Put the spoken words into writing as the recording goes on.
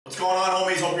going on,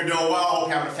 homies? Hope you're doing well. Hope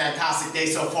you're having a fantastic day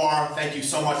so far. Thank you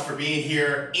so much for being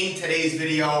here. In today's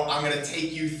video, I'm going to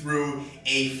take you through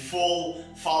a full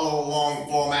follow-along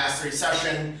ball mastery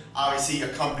session, obviously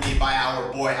accompanied by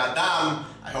our boy Adam.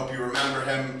 I hope you remember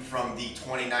him from the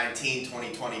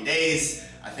 2019-2020 days.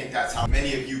 I think that's how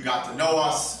many of you got to know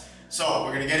us. So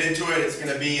we're gonna get into it. It's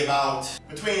gonna be about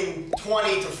between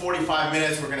 20 to 45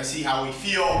 minutes. We're gonna see how we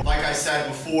feel. Like I said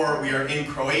before, we are in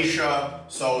Croatia,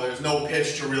 so there's no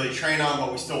pitch to really train on,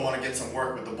 but we still wanna get some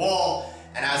work with the ball.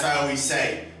 And as I always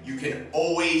say, you can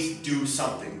always do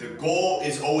something. The goal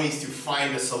is always to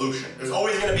find a solution. There's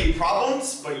always gonna be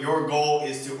problems, but your goal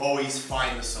is to always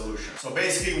find the solution. So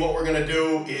basically what we're gonna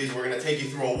do is we're gonna take you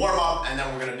through a warm-up, and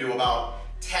then we're gonna do about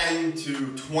 10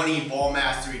 to 20 ball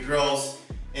mastery drills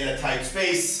in a tight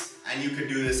space, and you could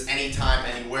do this anytime,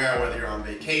 anywhere, whether you're on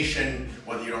vacation,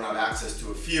 whether you don't have access to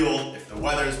a field. If the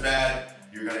weather's bad,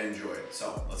 you're gonna enjoy it.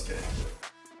 So let's get into it.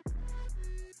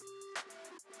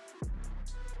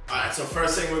 All right, so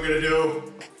first thing we're gonna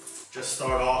do, just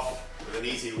start off with an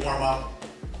easy warm-up.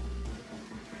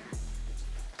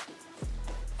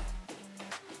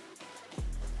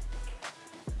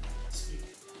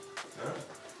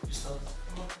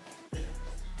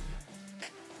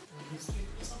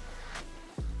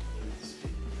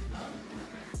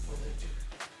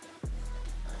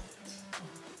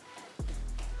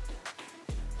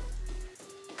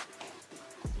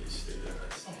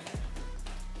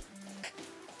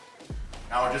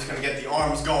 Now we're just gonna get the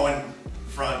arms going,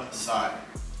 front, side,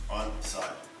 front, side.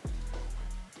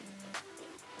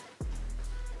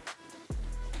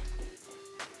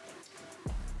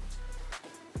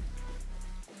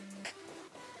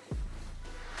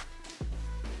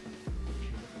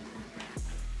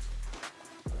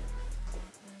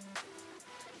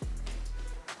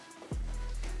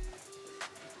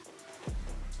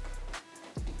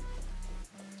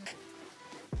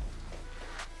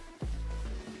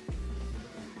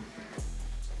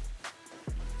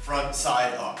 Front,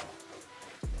 side, up.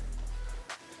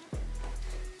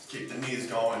 Just keep the knees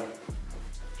going.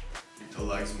 Keep the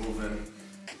legs moving.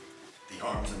 The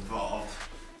arms involved.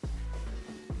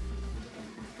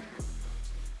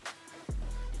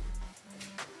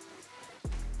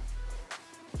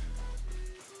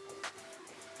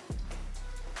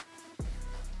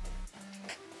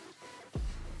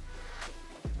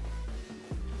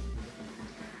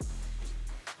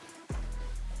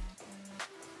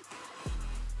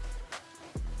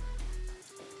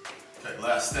 Okay,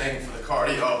 last thing for the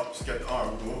cardio, just get the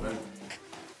arms moving.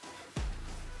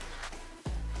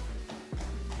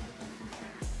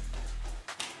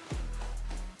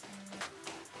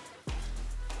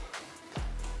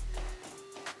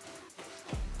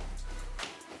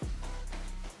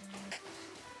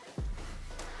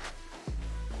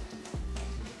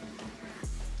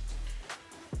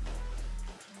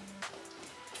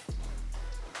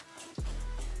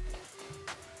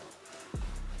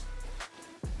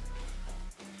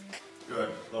 Good,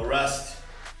 little rest.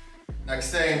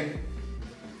 Next thing,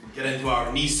 get into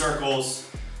our knee circles.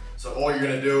 So all you're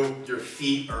gonna do, your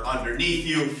feet are underneath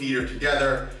you, feet are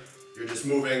together. You're just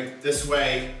moving this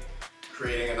way,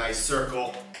 creating a nice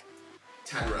circle,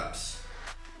 10 reps.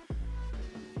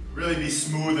 Really be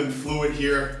smooth and fluid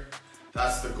here.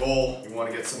 That's the goal. You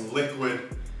wanna get some liquid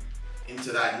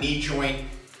into that knee joint.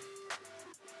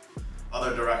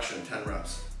 Other direction, 10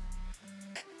 reps.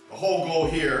 The whole goal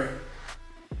here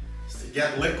is to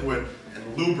get liquid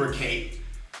and lubricate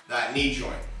that knee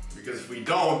joint. Because if we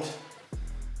don't,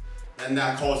 then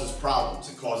that causes problems.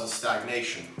 It causes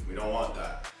stagnation. We don't want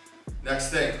that. Next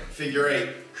thing, figure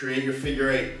eight. Create your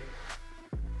figure eight.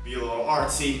 Be a little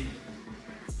artsy.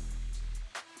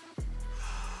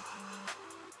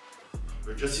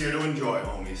 We're just here to enjoy,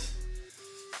 homies.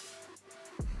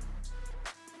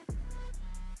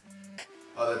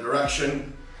 Other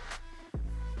direction.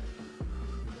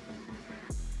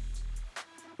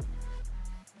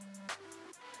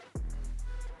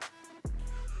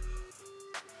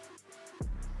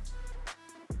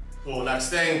 Cool, next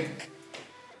thing,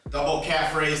 double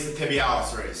calf raise to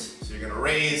tibialis raise. So you're gonna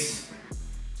raise,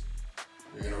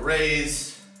 you're gonna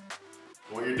raise.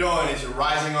 What you're doing is you're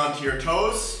rising onto your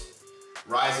toes,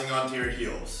 rising onto your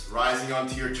heels, rising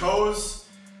onto your toes,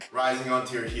 rising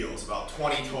onto your heels. About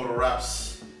 20 total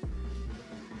reps.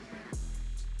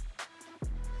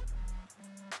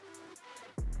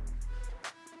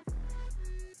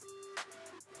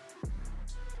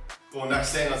 Cool,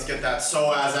 next thing, let's get that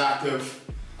psoas active.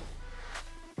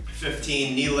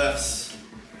 15 knee lifts,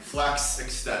 flex,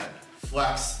 extend,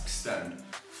 flex, extend,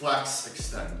 flex,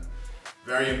 extend.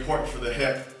 Very important for the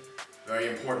hip, very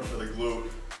important for the glute.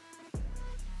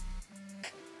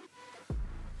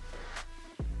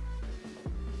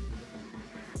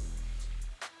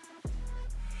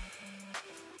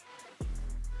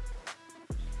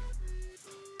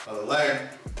 Other leg.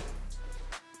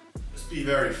 Just be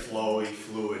very flowy,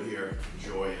 fluid here.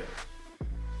 Enjoy it.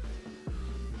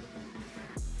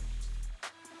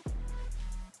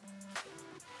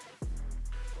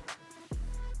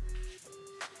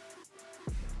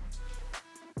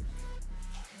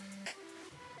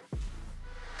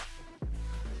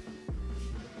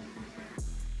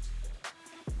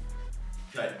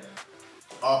 Okay,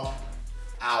 up,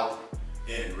 out,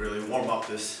 in. Really warm up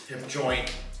this hip joint.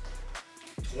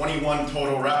 21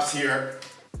 total reps here.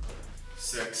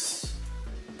 6,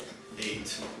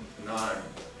 8, 9,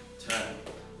 10,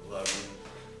 11,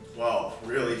 12.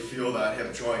 Really feel that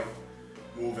hip joint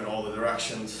move in all the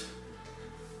directions.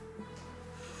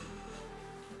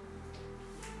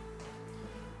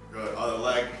 Good, other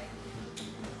leg.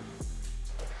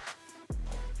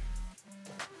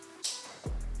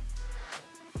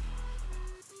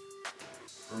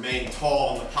 Remain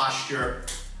tall in the posture,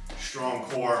 strong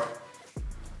core.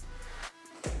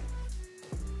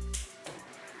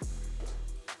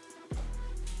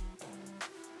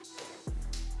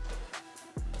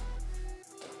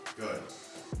 Good.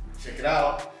 Check it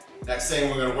out. Next thing,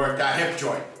 we're gonna work that hip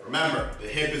joint. Remember, the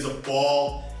hip is a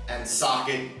ball and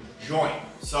socket joint.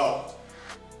 So,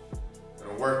 we're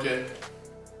gonna work it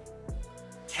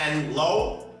 10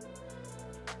 low,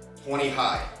 20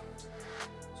 high.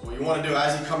 So what you want to do,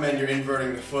 as you come in, you're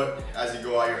inverting the foot. As you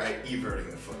go out, you're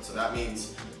everting the foot. So that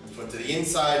means foot to the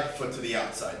inside, foot to the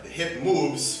outside. The hip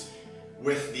moves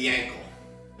with the ankle.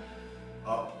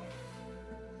 Up.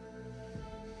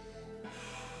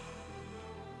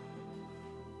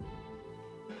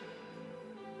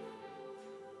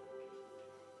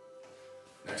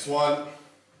 Next one.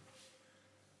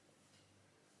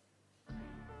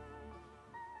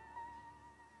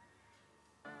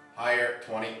 Higher,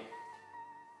 20.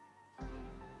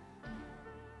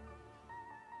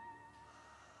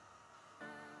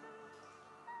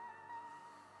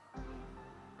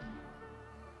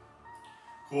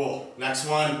 Cool, next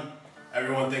one.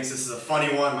 Everyone thinks this is a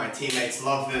funny one. My teammates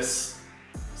love this.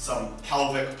 Some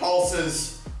pelvic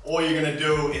pulses. All you're gonna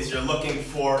do is you're looking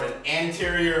for an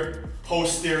anterior,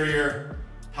 posterior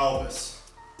pelvis.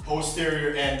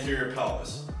 Posterior, anterior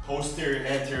pelvis. Posterior,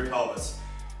 anterior pelvis.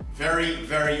 Very,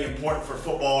 very important for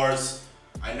footballers.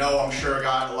 I know, I'm sure a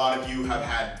lot of you have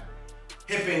had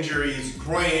hip injuries,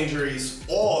 groin injuries,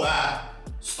 all that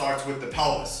starts with the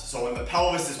pelvis. So when the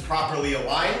pelvis is properly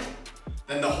aligned,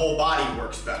 then the whole body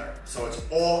works better. So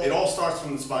it all starts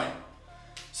from the spine.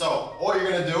 So all you're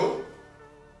gonna do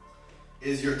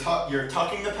is you're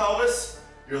tucking the pelvis,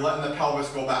 you're letting the pelvis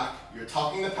go back. You're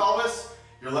tucking the pelvis,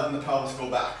 you're letting the pelvis go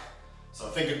back. So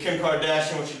think of Kim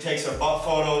Kardashian when she takes her butt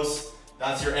photos,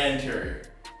 that's your anterior.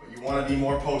 But you wanna be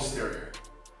more posterior.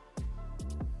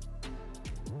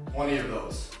 20 of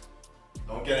those.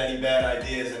 Don't get any bad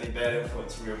ideas, any bad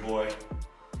influence from your boy.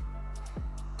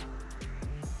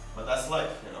 But that's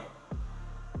life, you know.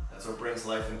 That's what brings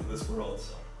life into this world,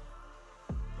 so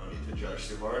no need to judge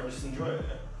too hard, just enjoy it,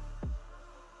 yeah.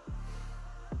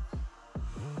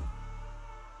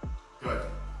 Good.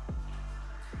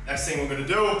 Next thing we're gonna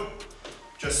do,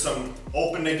 just some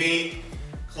open the gate,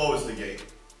 close the gate.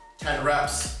 10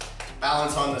 reps,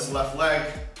 balance on this left leg.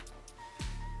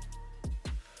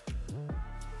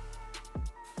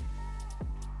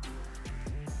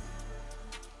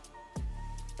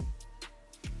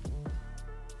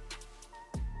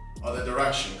 Other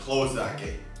direction, close that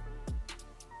gate.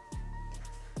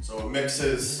 So it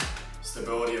mixes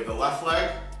stability of the left leg,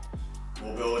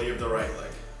 mobility of the right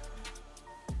leg.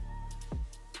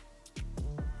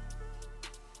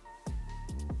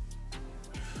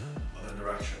 Other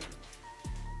direction.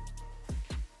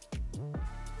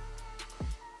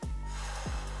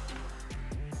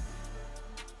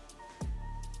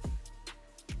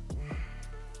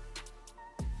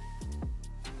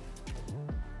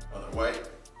 Other way.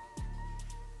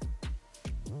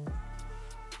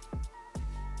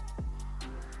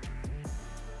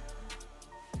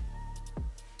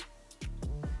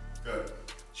 Good.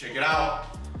 Check it out.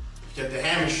 Get the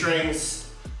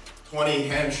hamstrings, 20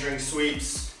 hamstring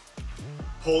sweeps.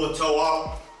 Pull the toe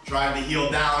up, drive the heel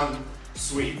down,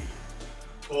 sweep.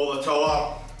 Pull the toe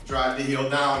up, drive the heel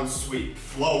down, sweep.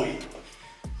 Flowy.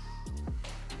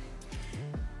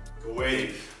 Go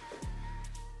wave.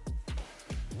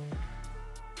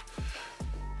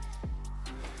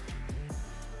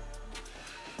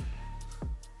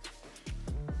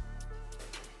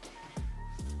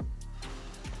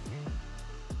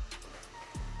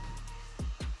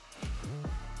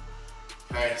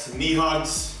 Okay, some knee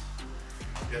hugs.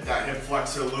 Get that hip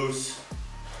flexor loose.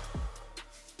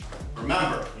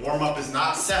 Remember, warm up is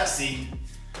not sexy,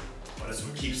 but it's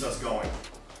what keeps us going.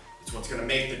 It's what's gonna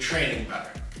make the training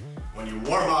better. When you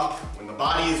warm up, when the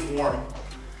body is warm,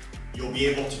 you'll be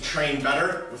able to train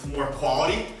better with more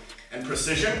quality and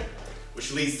precision,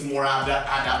 which leads to more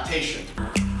adaptation.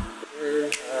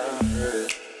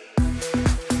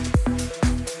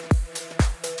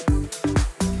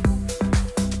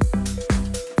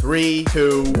 3,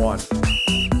 2, 1.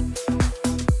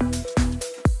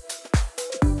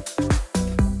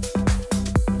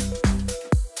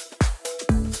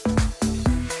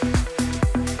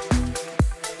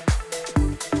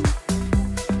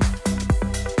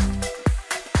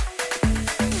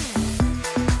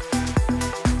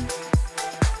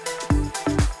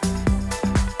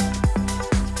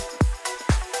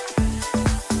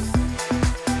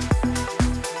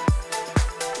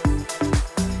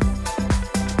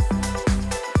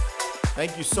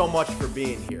 Thank you so much for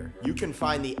being here. You can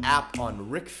find the app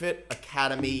on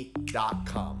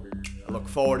RickFitAcademy.com. I look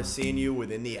forward to seeing you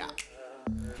within the app.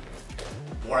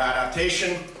 More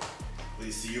adaptation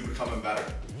leads to you becoming better.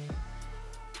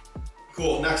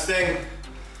 Cool, next thing,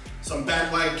 some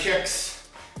bent leg kicks.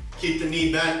 Keep the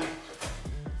knee bent.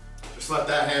 Just let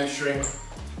that hamstring.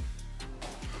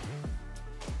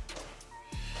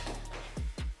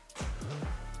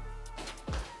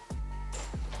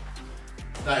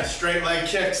 Nice, straight leg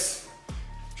kicks.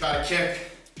 Try to kick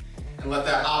and let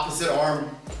that opposite arm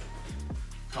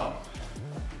come.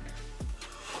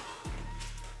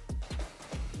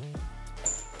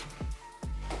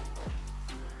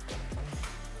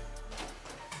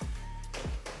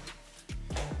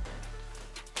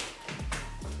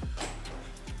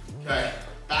 Okay,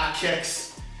 back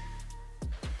kicks.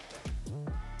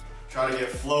 Try to get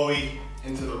flowy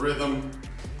into the rhythm.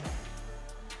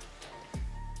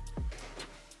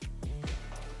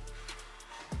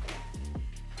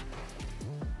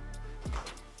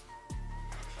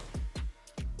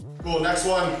 Cool, next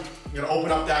one, you're gonna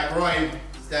open up that groin,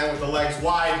 stand with the legs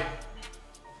wide,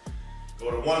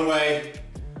 go to one way,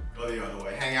 go the other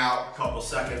way. Hang out a couple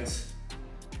seconds,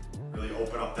 really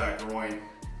open up that groin.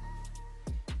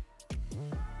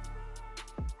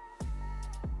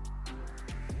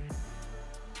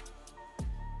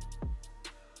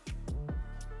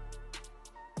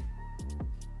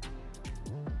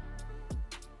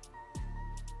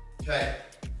 Okay,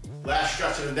 last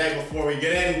stretch of the day before we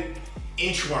get in.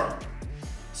 Inchworm.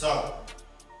 So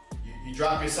you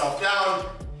drop yourself down,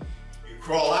 you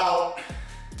crawl out,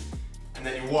 and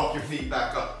then you walk your feet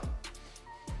back up.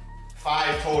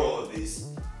 5 total of these.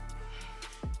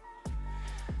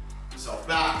 Yourself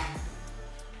back.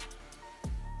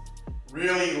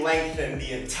 Really lengthen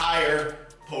the entire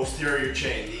posterior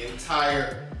chain, the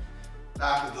entire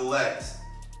back of the legs.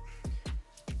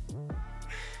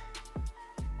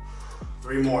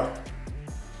 3 more.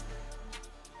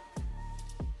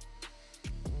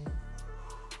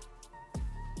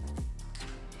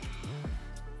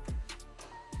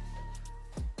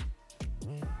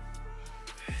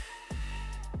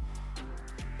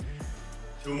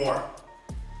 Two more.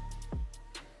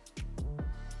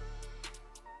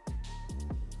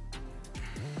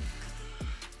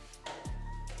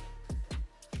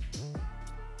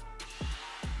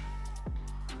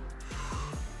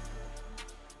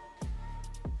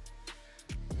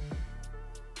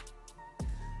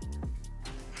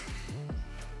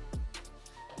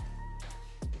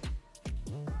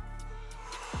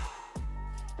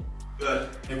 Good.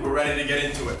 I think we're ready to get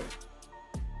into it.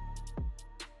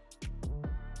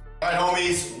 All right,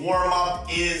 homies, warm up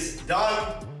is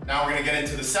done. Now we're gonna get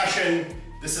into the session.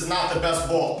 This is not the best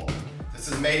ball. This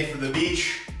is made for the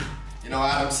beach. You know,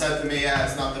 Adam said to me, yeah,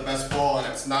 it's not the best ball,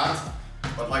 and it's not.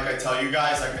 But like I tell you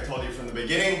guys, like I told you from the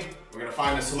beginning, we're gonna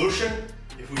find a solution.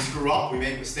 If we screw up, we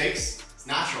make mistakes, it's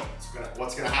natural. It's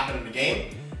what's gonna happen in the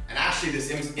game. And actually this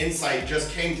insight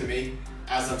just came to me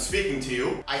as I'm speaking to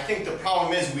you. I think the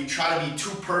problem is we try to be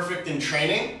too perfect in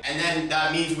training, and then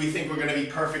that means we think we're gonna be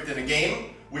perfect in a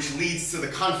game, which leads to the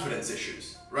confidence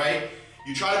issues, right?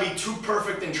 You try to be too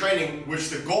perfect in training, which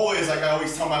the goal is, like I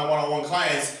always tell my one-on-one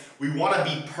clients, we wanna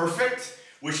be perfect,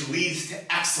 which leads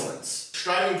to excellence.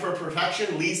 Striving for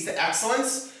perfection leads to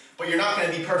excellence, but you're not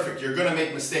gonna be perfect. You're gonna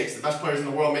make mistakes. The best players in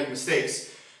the world make mistakes.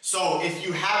 So if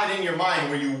you have it in your mind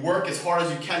where you work as hard as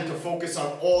you can to focus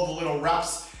on all the little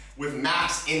reps with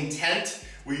max intent,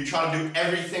 where you try to do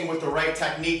everything with the right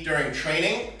technique during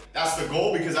training, that's the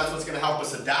goal, because that's what's gonna help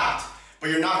us adapt.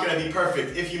 But you're not gonna be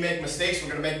perfect. If you make mistakes, we're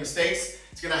gonna make mistakes.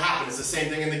 It's gonna happen. It's the same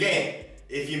thing in the game.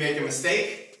 If you make a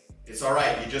mistake, it's all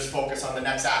right. You just focus on the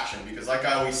next action, because like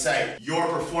I always say, your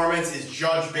performance is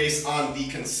judged based on the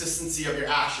consistency of your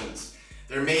actions.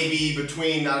 There may be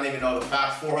between, I don't even know the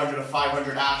fact, 400 to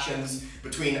 500 actions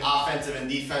between offensive and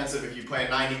defensive if you play a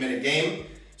 90-minute game.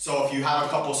 So if you have a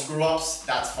couple screw ups,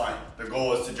 that's fine. The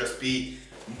goal is to just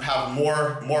have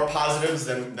more positives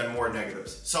than more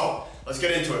negatives. So let's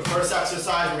get into it. First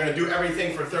exercise, we're gonna do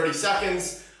everything for 30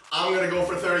 seconds. I'm gonna go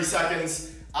for 30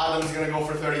 seconds. Adam's gonna go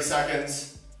for 30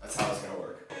 seconds. That's how it's gonna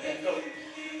work.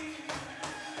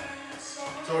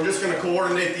 So we're just gonna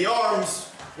coordinate the arms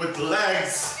with the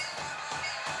legs.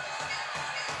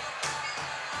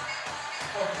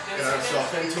 Get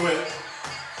ourselves into it.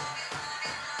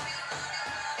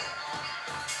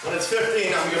 When it's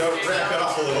 15, I'm going to ramp it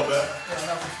up a little bit. Yeah,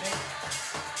 now 15.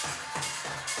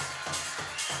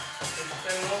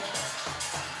 10 more.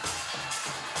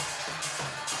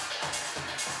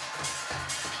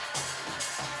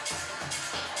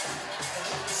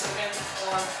 Second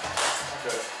one.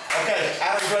 Good. Okay,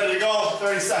 Adam's ready to go.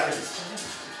 30 seconds.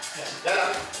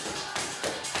 Yeah.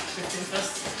 15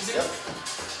 first. Easy. Yep.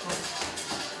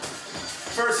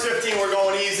 First 15, we're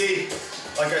going easy.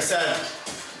 Like I said,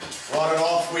 we're on an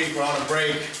off week, we're on a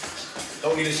break.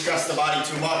 Don't need to stress the body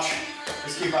too much.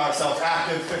 Just keep ourselves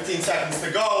active. 15 seconds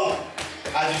to go.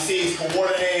 As you see, he's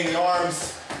coordinating the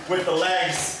arms with the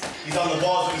legs. He's on the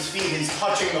balls of his feet. He's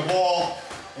touching the ball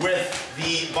with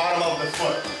the bottom of the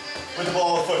foot. With the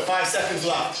ball of the foot. 5 seconds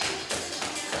left.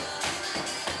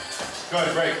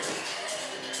 Good, great.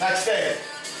 Next thing.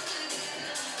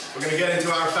 We're gonna get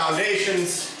into our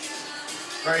foundations.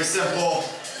 Very simple.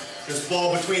 Just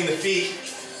ball between the feet.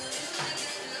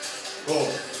 Boom.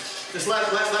 Just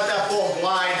let that ball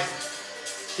glide.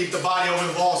 Keep the body over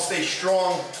the ball, stay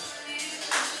strong.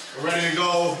 We're ready to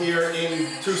go here in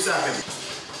 2 seconds.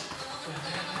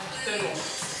 10 more.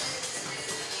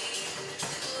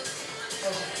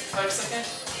 5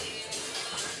 seconds.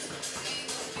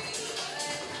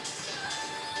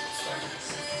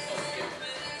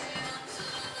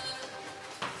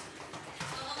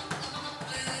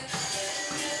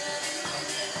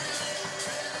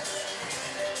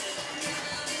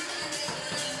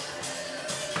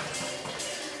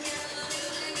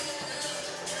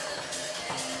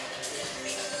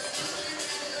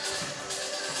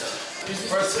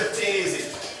 First 15, easy.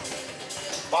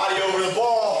 Body over the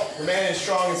ball, remaining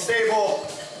strong and stable.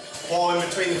 Ball in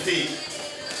between the feet.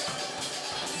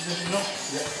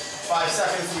 5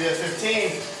 seconds to be at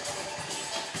 15.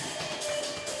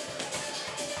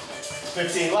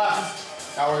 15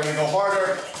 left. Now we're gonna go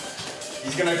harder.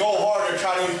 He's gonna go harder,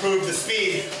 try to improve the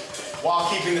speed while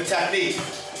keeping the technique.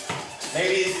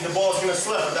 Maybe the ball's gonna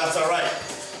slip, but that's all right.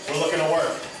 We're looking to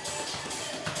work.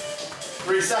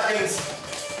 3 seconds.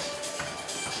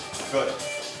 Good.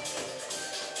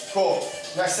 Cool.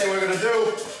 Next thing we're gonna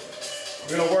do,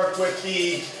 we're gonna work with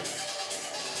the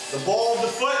ball of the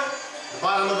foot, the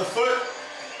bottom of the foot,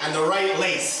 and the right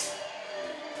lace.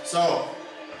 So,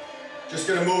 just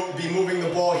gonna be moving the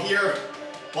ball here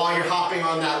while you're hopping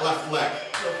on that left leg.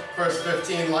 First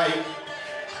 15 light,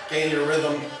 gain your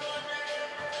rhythm.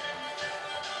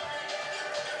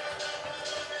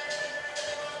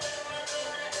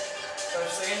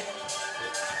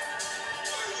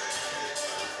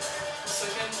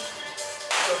 Second,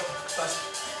 go, fast.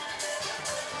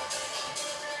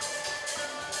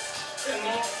 10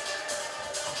 more.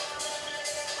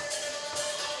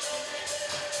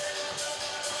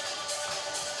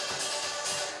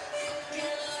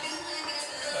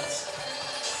 That's.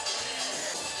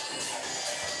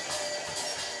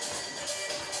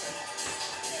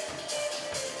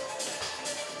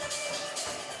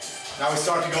 Now we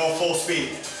start to go full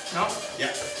speed. No?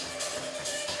 Yeah.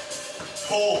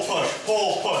 Pull, push,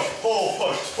 pull, push, pull,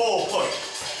 push, pull, push.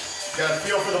 You gotta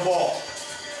feel for the ball.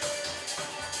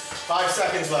 5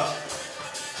 seconds left.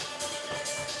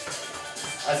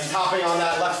 As he's hopping on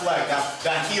that left leg,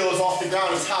 that heel is off the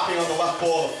ground, he's hopping on the left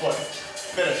ball of the foot.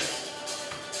 Finish.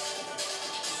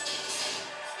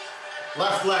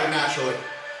 Left leg naturally.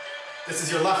 This is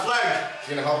your left leg, it's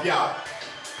gonna help you out.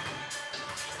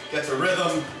 Get the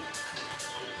rhythm.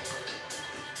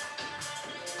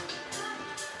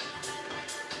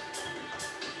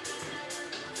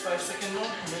 Second more.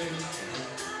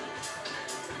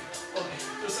 Okay,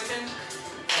 2 seconds.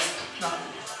 No.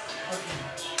 Okay.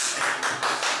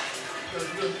 Good,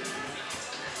 good.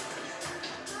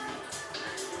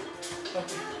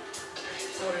 Okay.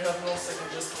 So we have no second,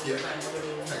 just for time.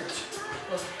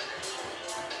 Okay.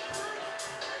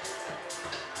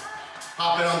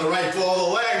 Hopping on the right ball of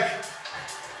the leg.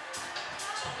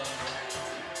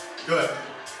 Good.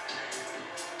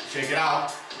 Shake it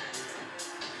out.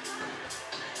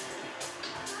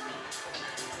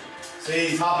 See,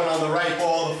 he's hopping on the right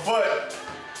ball of the foot.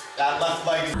 That left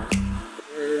leg.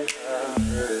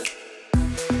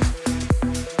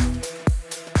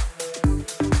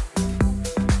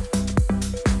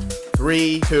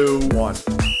 Three, two, one.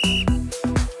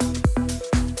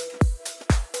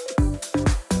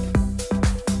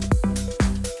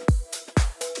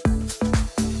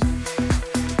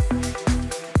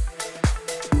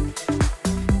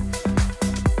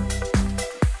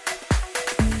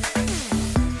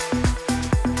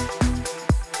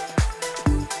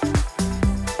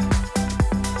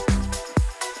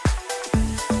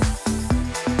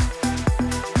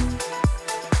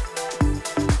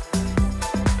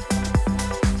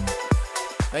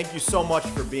 Thank you so much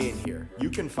for being here. You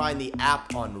can find the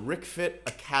app on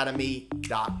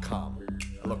rickfitacademy.com.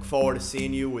 I look forward to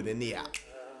seeing you within the app.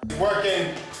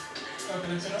 Working.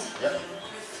 Yep.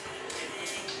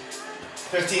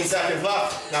 15 seconds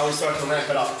left. Now we start to ramp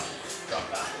it up.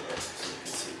 Drop back a little so you can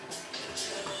see.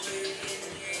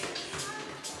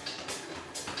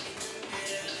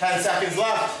 10 seconds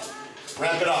left.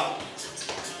 Ramp it up.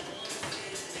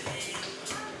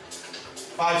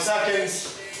 5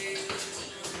 seconds.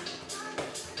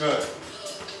 Good.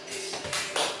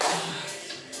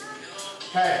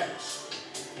 Okay.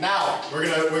 Now we're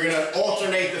gonna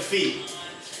alternate the feet.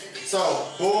 So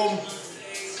boom,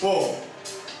 boom.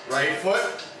 Right foot,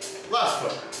 left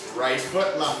foot. Right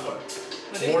foot, left foot.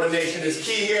 Coordination is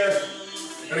key here.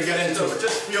 Gonna get into it.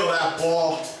 Just feel that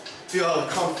ball. Feel the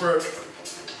comfort.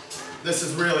 This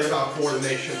is really about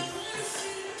coordination.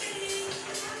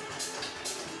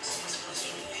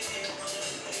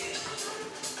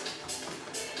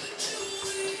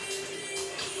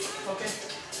 Okay.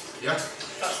 Yeah.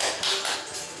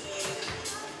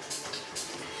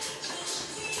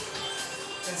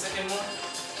 10 seconds more.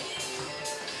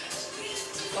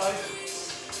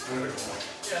 5. I'm gonna go more.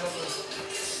 Yeah, no good.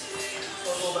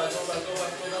 Go back.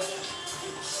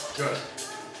 Good.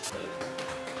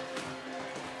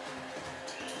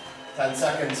 10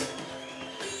 seconds.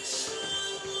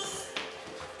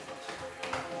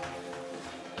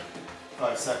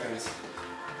 5 seconds.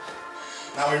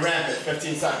 Now we ramp it,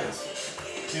 15 seconds.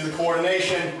 Do the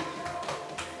coordination.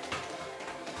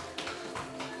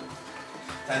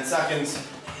 10 seconds.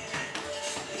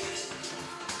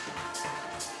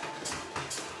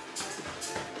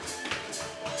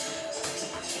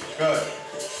 Good.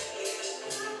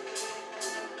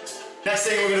 Next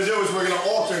thing we're going to do is we're going to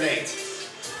alternate.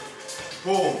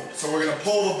 Boom. So we're going to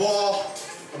pull the ball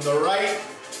from the right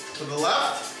to the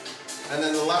left, and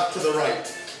then the left to the right.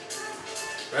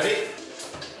 Ready?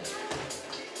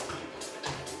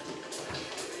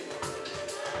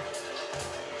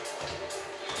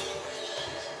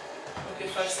 Okay,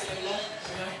 5 seconds more.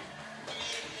 Behind.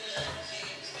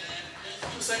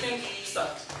 2 seconds.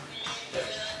 Start. Yeah.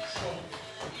 Boom.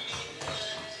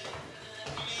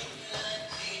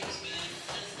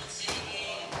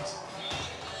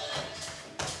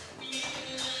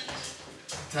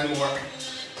 10 more.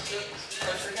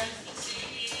 5 seconds.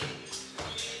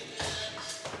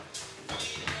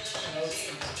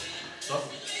 Stop.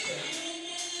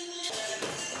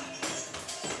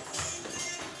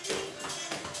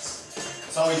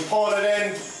 So he's pulling it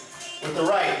in with the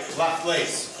right, left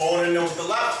lace. Pulling it in with the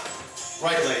left,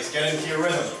 right lace. Get into your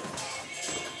rhythm.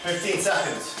 15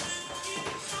 seconds.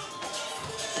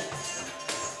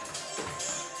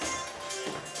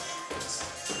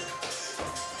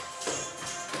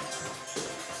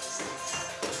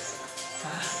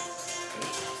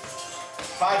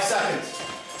 Five seconds.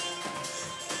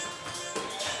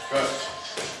 Good.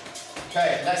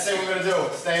 Okay, next thing we're going to do,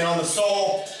 staying on the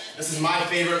sole. This is my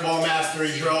favorite ball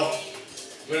mastery drill.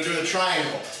 We're going to do the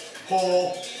triangle.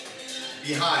 Pull,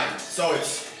 behind. So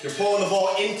you're pulling the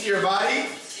ball into your body,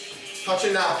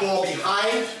 touching that ball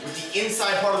behind with the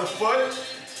inside part of the foot,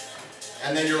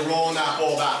 and then you're rolling that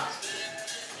ball back.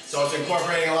 So it's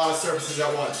incorporating a lot of surfaces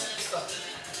at once. Stop.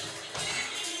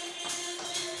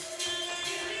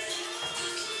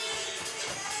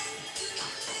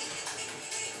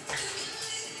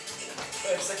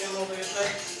 5 seconds more to get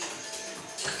back.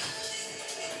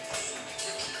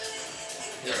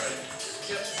 Yeah, right.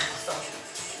 Yep. Stop.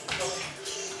 Go.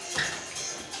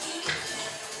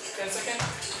 10 seconds.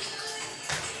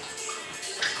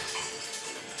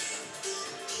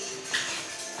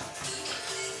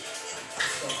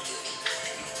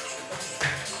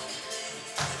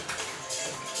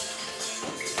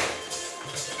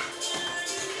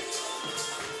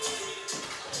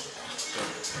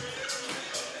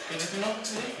 Anything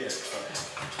else? Yeah.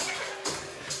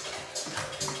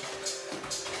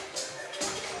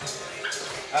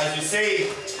 As you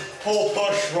see, pull,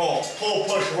 push, roll, pull,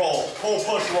 push, roll, pull,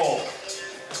 push, roll.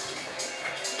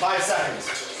 5 seconds.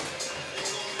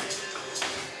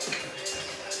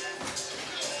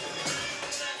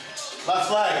 Left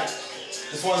leg.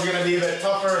 This one's gonna be a bit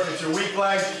tougher if it's your weak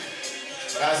leg.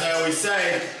 But as I always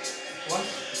say,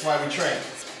 that's why we train.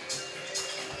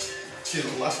 See,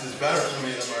 the left is better for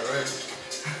me than my right.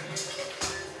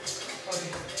 Okay.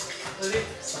 Ready?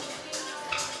 Stop.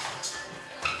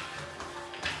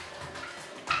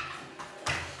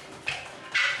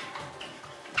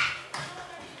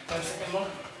 5 seconds more.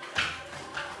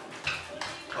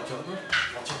 Watch out.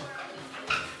 Watch out.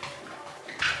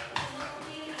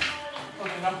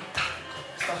 Okay, now.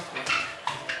 Start.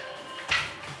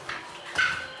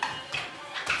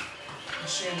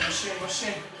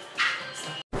 Machine.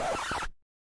 Stop.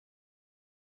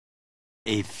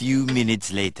 A few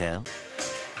minutes later.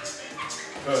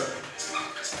 Good.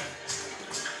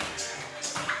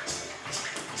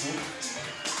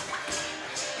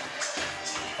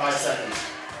 5 seconds.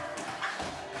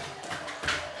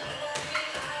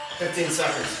 15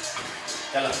 seconds.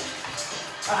 Yalla.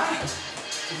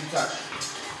 Keep time.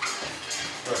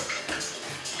 Good.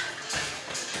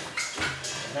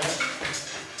 Okay.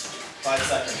 5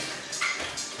 seconds.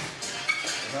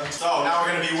 Okay. So now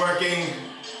we're going to be working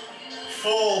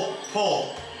full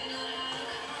pull.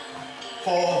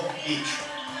 Pull each.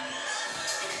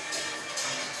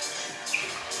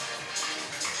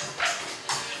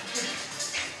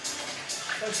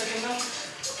 Five seconds now.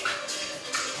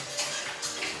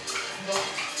 Go.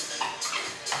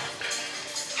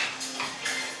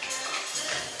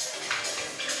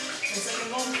 10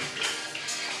 seconds more.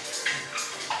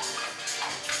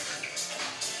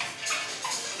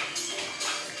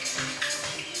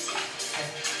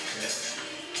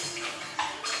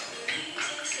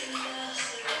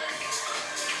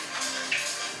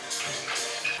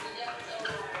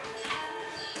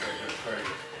 Very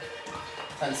good.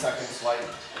 10 seconds light.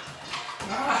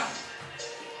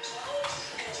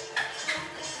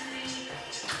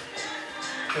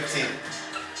 15.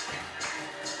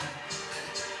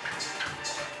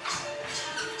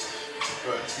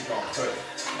 Good. Keep going.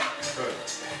 Good.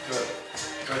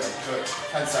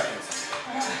 10 seconds.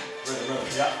 Rhythm.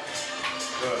 Yeah.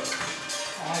 Good.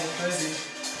 You're crazy.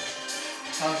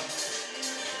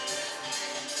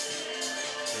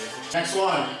 Next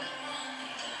one.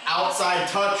 Outside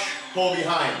touch, pull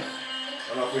behind. I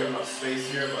don't know if we have enough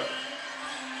space here, but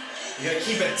you gotta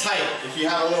keep it tight. If you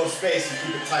have a little space, you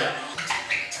keep it tight.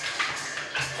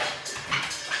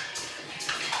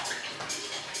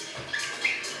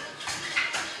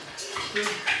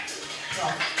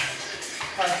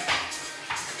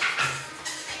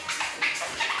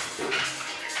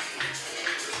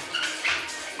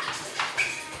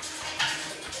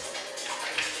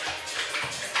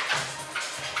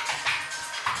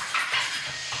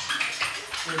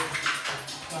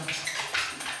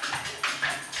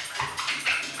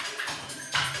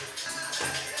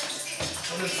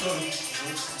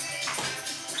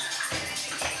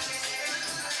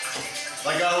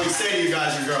 Like I always say to you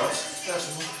guys and girls,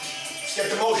 just get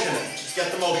the motion in. Just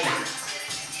get the motion in.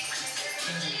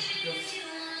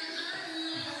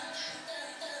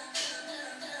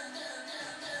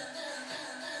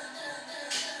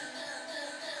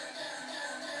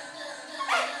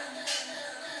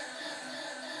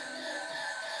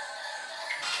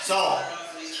 So,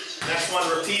 next one,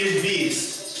 repeated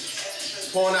V's.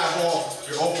 Pulling that ball,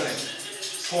 you're opening.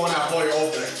 Pulling that ball, you're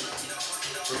opening.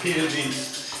 Repeated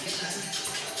V's.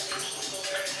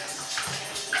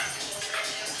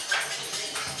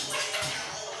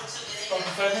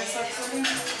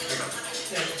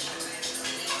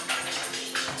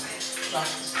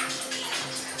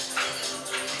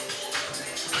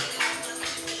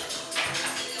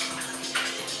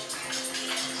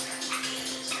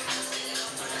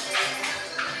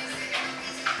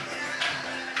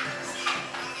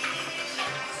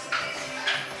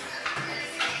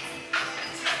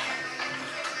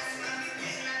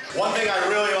 One thing I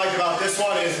really like about this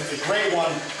one is it's a great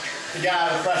one to get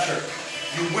out of the pressure.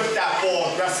 You whip that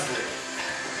ball aggressively.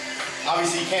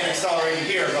 Obviously you can't accelerate it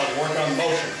here, but work on the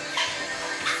motion.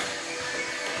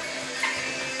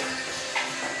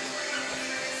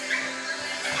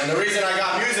 And the reason I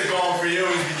got music going for you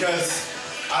is because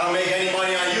I don't make any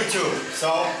money on YouTube,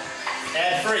 so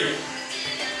ad free.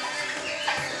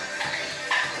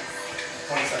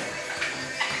 20 seconds.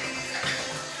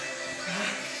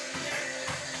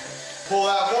 Pull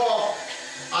that ball,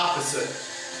 opposite.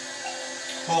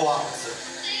 Pull opposite.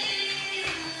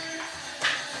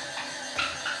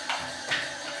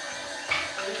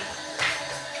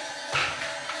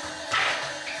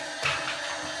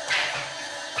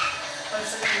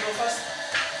 Go fast.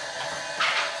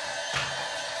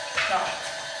 Now.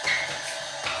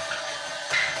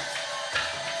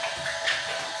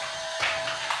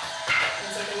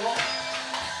 10 seconds more.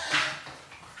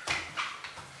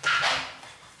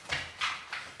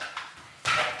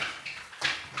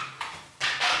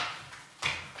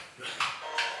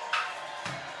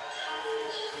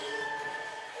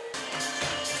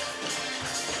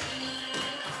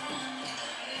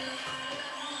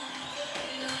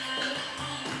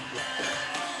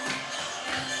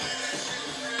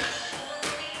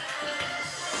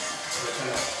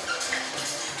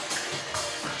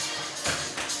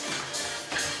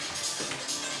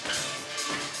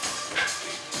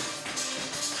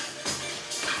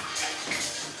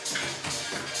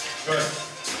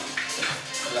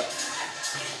 Yep.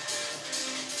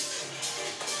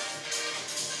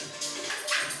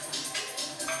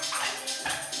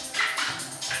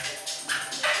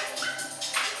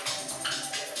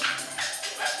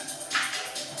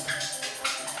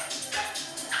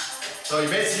 So you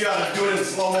basically gotta do it in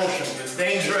slow motion. If it's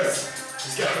dangerous,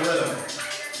 just get the rhythm.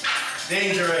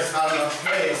 Dangerous, not enough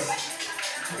space.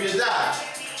 Could be a dive.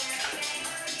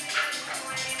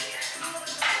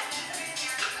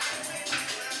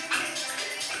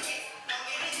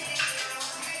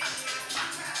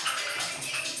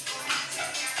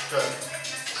 Good.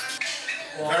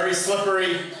 Very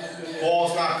slippery.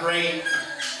 Ball's not great.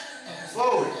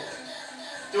 Slowly.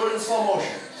 Do it in slow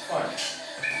motion. It's fine.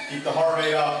 Keep the heart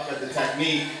rate up, get the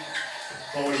technique.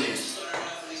 That's all we need.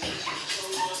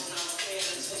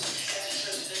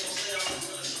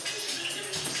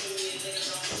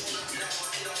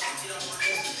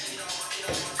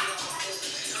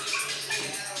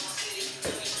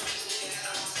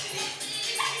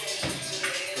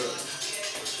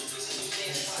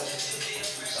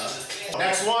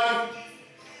 Next one,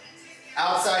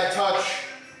 outside touch,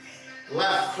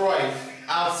 left Cruyff,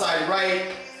 outside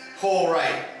right, pull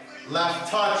right, left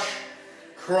touch,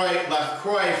 Cruyff, left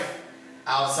Cruyff,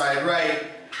 outside right,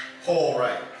 pull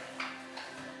right,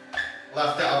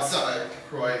 left outside,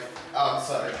 Cruyff,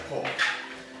 outside, pull.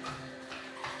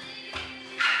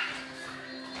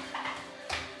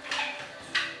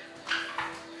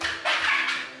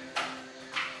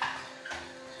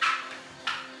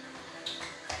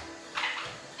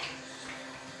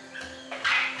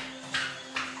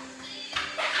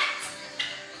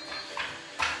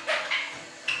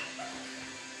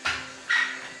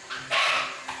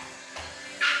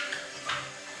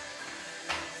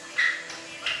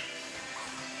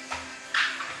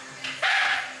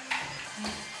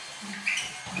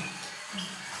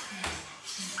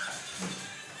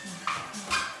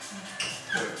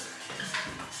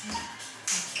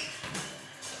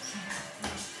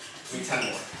 We 10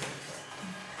 more. 1,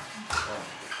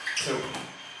 2,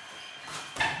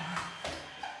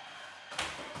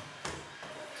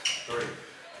 3,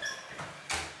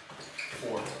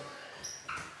 4,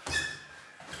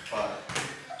 5.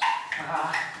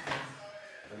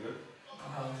 Good?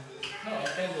 No, I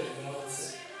can't do it. You know,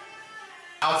 it's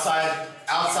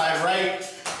outside right,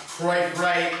 Cruyff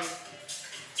right,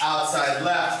 outside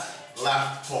left,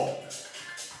 left pull.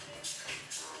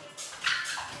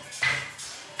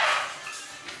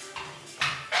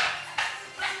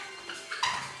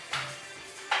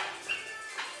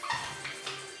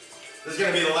 This is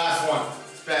going to be the last one.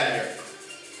 It's bad here.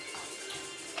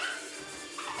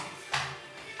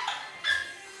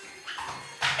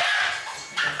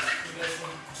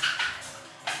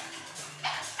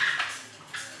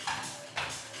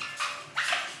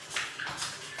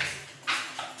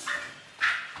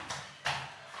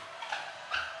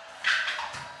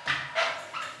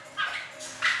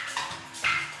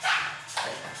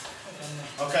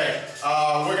 Okay,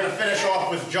 we're going to finish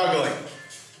off with juggling.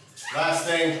 Last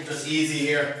thing, just easy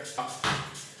here.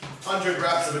 100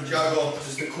 reps of a juggle,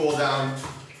 just to cool down.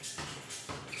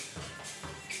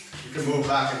 You can move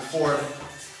back and forth.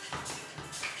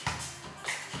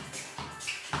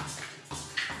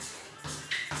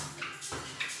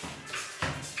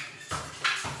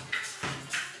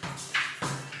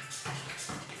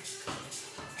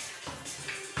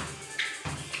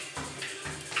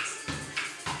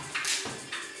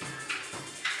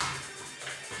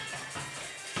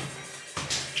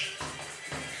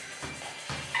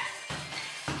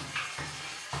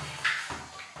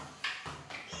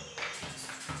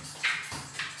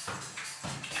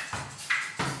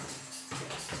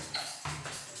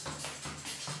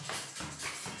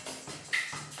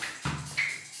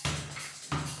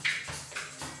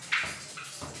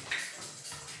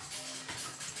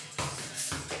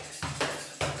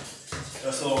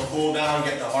 Just a little cool down,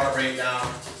 get the heart rate down.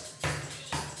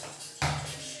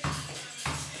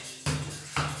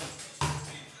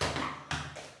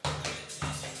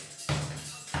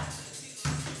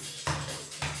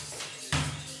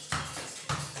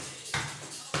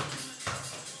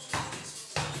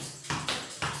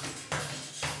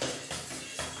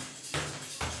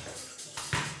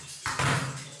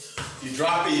 You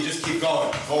drop it, you just keep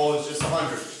going. Goal is just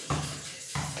 100.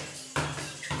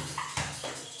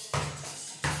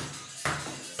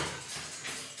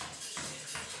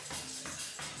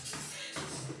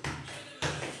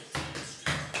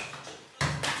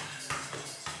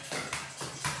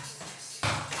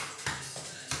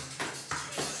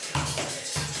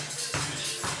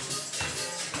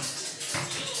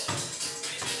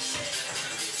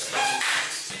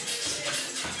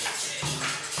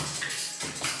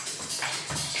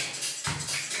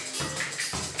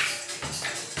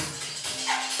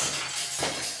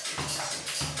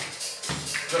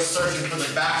 Just searching for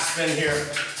the back spin here.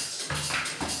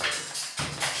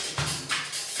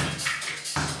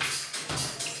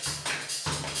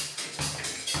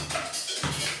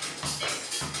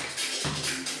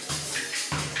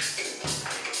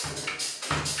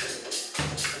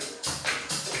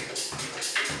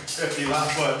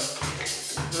 Last foot.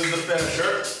 This is the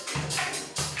finisher.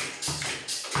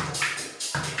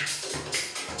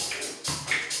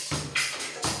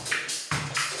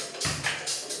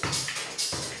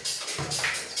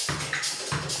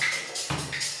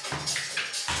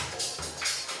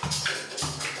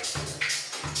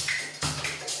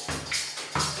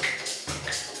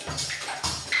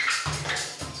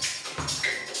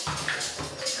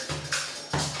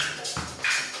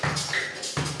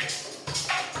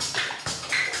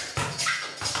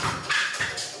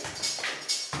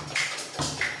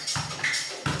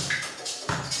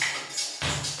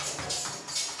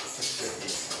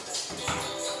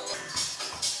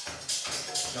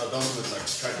 No, don't do it like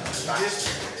try to do back.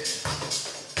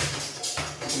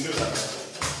 You can do that.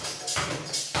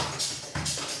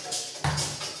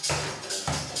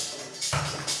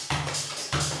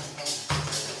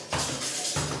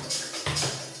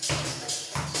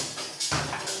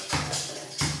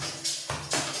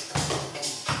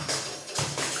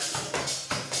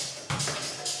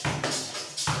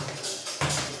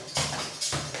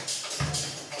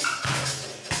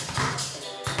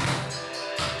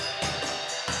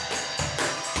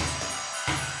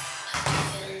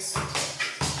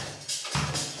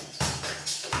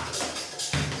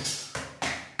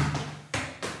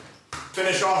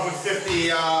 Finish off with 50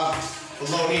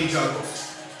 low knee juggles.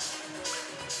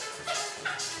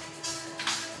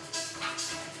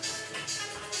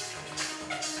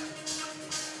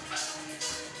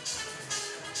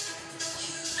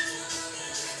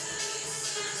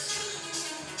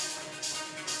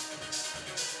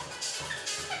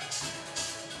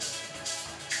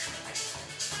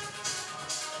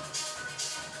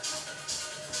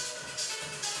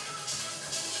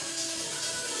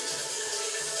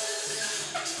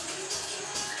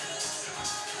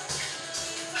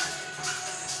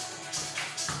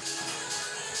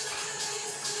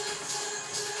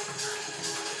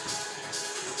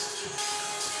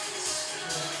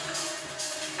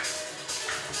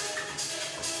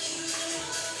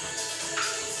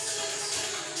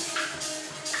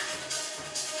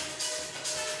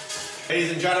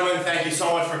 Ladies and gentlemen, thank you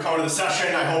so much for coming to the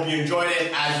session. I hope you enjoyed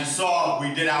it. As you saw,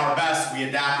 we did our best. We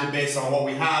adapted based on what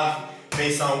we have,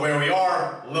 based on where we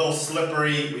are. A little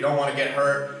slippery. We don't want to get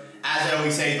hurt. As I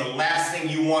always say, the last thing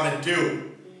you want to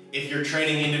do if you're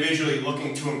training individually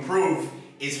looking to improve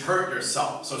is hurt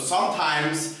yourself. So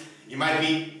sometimes you might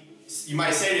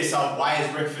say to yourself, why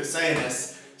is Rick Fit saying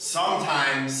this?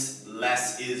 Sometimes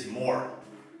less is more.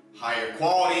 Higher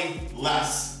quality,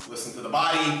 less. Listen to the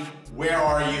body. Where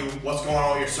are you? What's going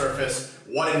on with your surface?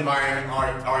 What environment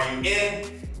are you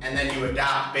in? And then you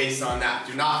adapt based on that.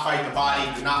 Do not fight the body.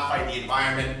 Do not fight the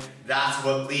environment. That's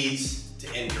what leads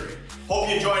to injury. Hope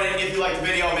you enjoyed it. If you liked the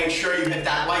video, make sure you hit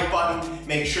that like button.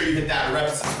 Make sure you hit that red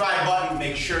subscribe button.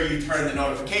 Make sure you turn the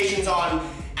notifications on.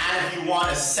 And if you want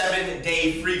a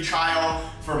 7-day free trial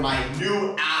for my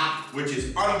new app, which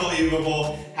is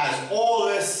unbelievable, has all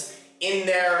this in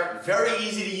there, very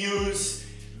easy to use,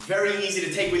 very easy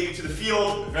to take with you to the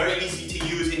field, very easy to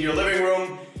use in your living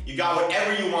room. You got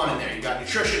whatever you want in there. You got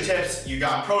nutrition tips, you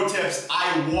got pro tips.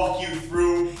 I walk you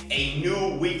through a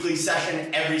new weekly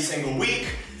session every single week.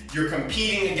 You're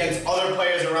competing against other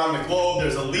players around the globe.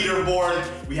 There's a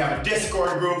leaderboard. We have a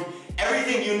Discord group.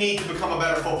 Everything you need to become a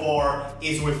better footballer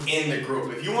is within the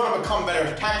group. If you want to become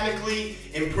better technically,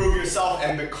 improve yourself,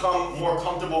 and become more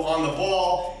comfortable on the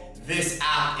ball, this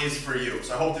app is for you.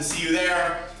 So I hope to see you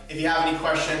there. If you have any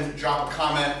questions, drop a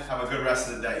comment. Have a good rest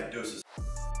of the day. Deuces.